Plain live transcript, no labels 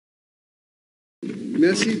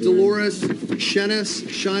Missy Dolores Shenis.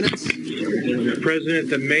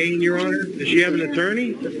 President of Maine, Your Honor. Does she have an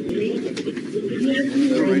attorney?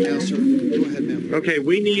 Right now, sir. Go ahead, ma'am. Okay,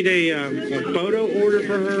 we need a photo order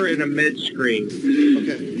for her and a med screen.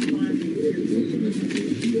 Okay.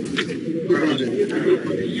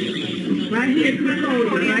 Right here,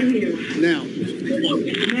 right here. Now.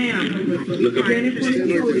 Ma'am.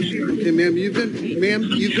 Okay, ma'am,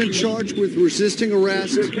 you've been charged with resisting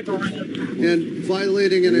arrest and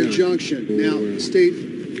violating an injunction. Now, state,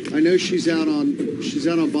 I know she's out on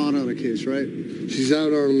bond on a case, right? She's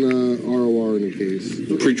out on ROR in a case.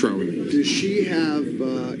 Pre-trial. Does she have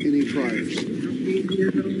any priors?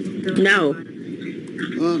 No.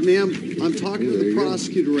 Ma'am, I'm talking to the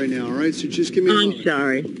prosecutor right now, all right? So just give me a moment. I'm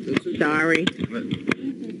sorry. Sorry.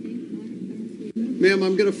 Ma'am,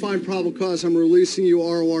 I'm going to find probable cause. I'm releasing you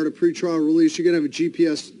ROR to pretrial release. You're going to have a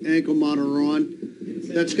GPS ankle monitor on.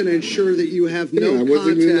 That's going to ensure that you have no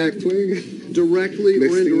contact directly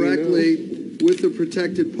or indirectly with the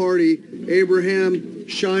protected party. Abraham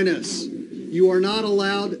Shinus, you are not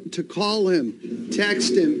allowed to call him,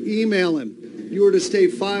 text him, email him. You are to stay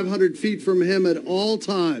 500 feet from him at all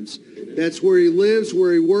times. That's where he lives,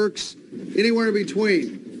 where he works, anywhere in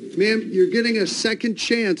between. Ma'am, you're getting a second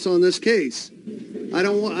chance on this case. I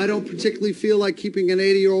don't particularly feel like keeping an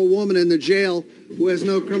 80-year-old woman in the jail who has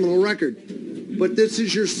no criminal record. But this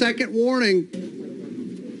is your second warning.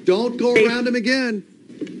 Don't go around him again.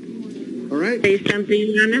 All right? Say something,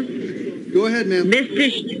 Your Honor? Go ahead, ma'am.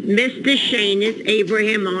 Mr. Shanus,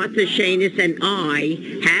 Abraham Arthur Shanus, and I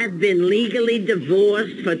have been legally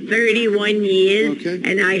divorced for 31 years, okay.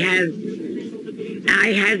 And I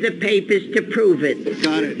have the papers to prove it.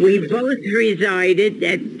 Got it. We both resided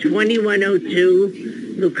at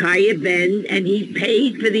 2102 Lucaya Bend, and he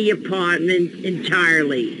paid for the apartment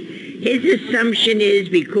entirely. His assumption is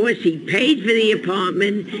because he paid for the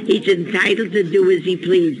apartment, he's entitled to do as he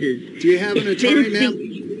pleases. Do you have an attorney, ma'am?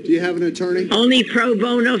 Do you have an attorney? Only pro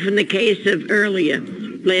bono from the case of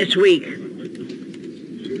last week.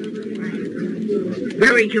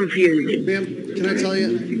 Very confusing. Ma'am, can I tell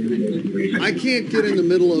you? I can't get in the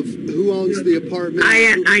middle of who owns the apartment.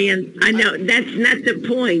 I know. That's not the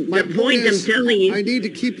point. My the point is, I'm telling you. I need to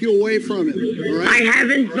keep you away from him, all right? I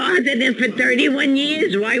haven't bothered him for 31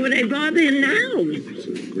 years. Why would I bother him now?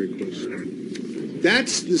 Great question.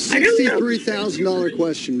 That's the $63,000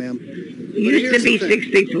 question, ma'am. Used to be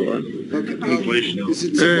 64. Okay.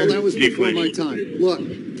 Well, that was before my time. Look,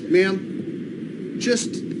 ma'am,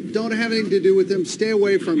 just don't have anything to do with him. Stay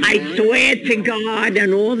away from him. I swear to God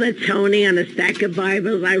and all that's Tony on a stack of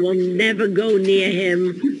Bibles, I will never go near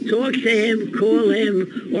him, talk to him, call him,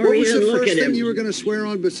 or even look at him. What was the first thing you were going to swear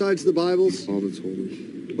on besides the Bibles? All that's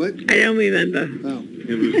holy. What? I don't remember. Oh.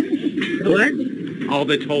 What? All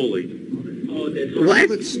that's holy. What?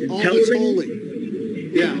 All that's holy.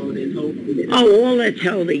 Yeah. Oh, all that's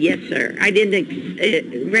holy. Yes, sir. I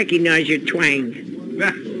didn't recognize your twang.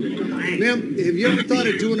 Ma'am, have you ever thought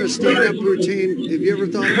of doing a stand-up routine? Have you ever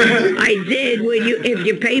thought of that? I did. If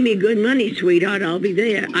you pay me good money, sweetheart, I'll be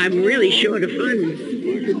there. I'm really short of funds.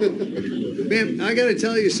 Ma'am, I got to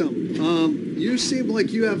tell you something. You seem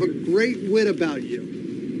like you have a great wit about you.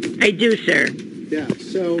 I do, sir. Yeah,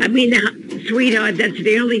 so... I mean, sweetheart, that's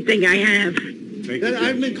the only thing I have.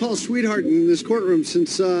 I've been called sweetheart in this courtroom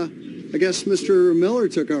since, I guess, Mr. Miller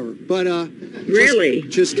took over. But, really?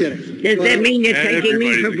 Just kidding. Does that mean you're taking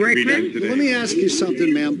me for breakfast? Let me ask you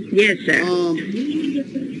something, ma'am. Yes, sir.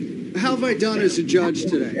 How have I done as a judge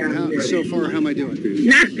today? So far, how am I doing?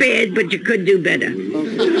 Not bad, but you could do better.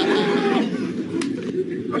 Okay.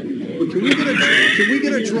 Can we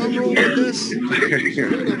get a drum roll with this?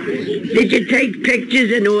 Did you take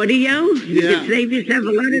pictures and audio? Yeah. You could save yourself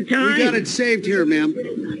a lot of time. We got it saved here, ma'am.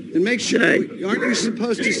 And make sure, aren't you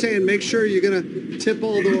supposed to say, and make sure you're going to tip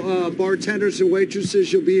all the bartenders and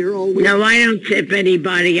waitresses? You'll be here all week? No, I don't tip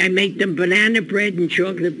anybody. I make them banana bread and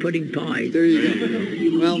chocolate pudding pies. There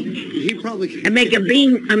you go. Well, he probably... I make a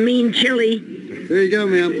mean chili. There you go,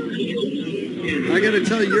 ma'am. I got to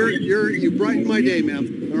tell you, you brighten my day,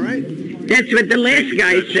 ma'am. All right? That's what the last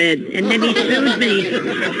guy said, and then he sued me.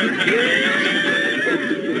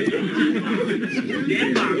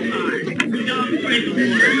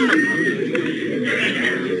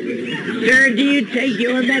 Sir, do you take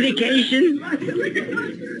your medication? Don't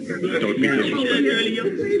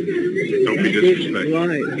be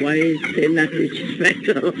disrespectful. Why is it not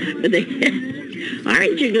disrespectful?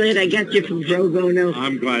 Aren't you glad I got you from pro bono?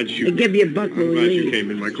 I'm glad you. I give you a buck when we leave. You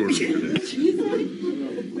came in my courtroom.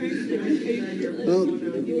 Well,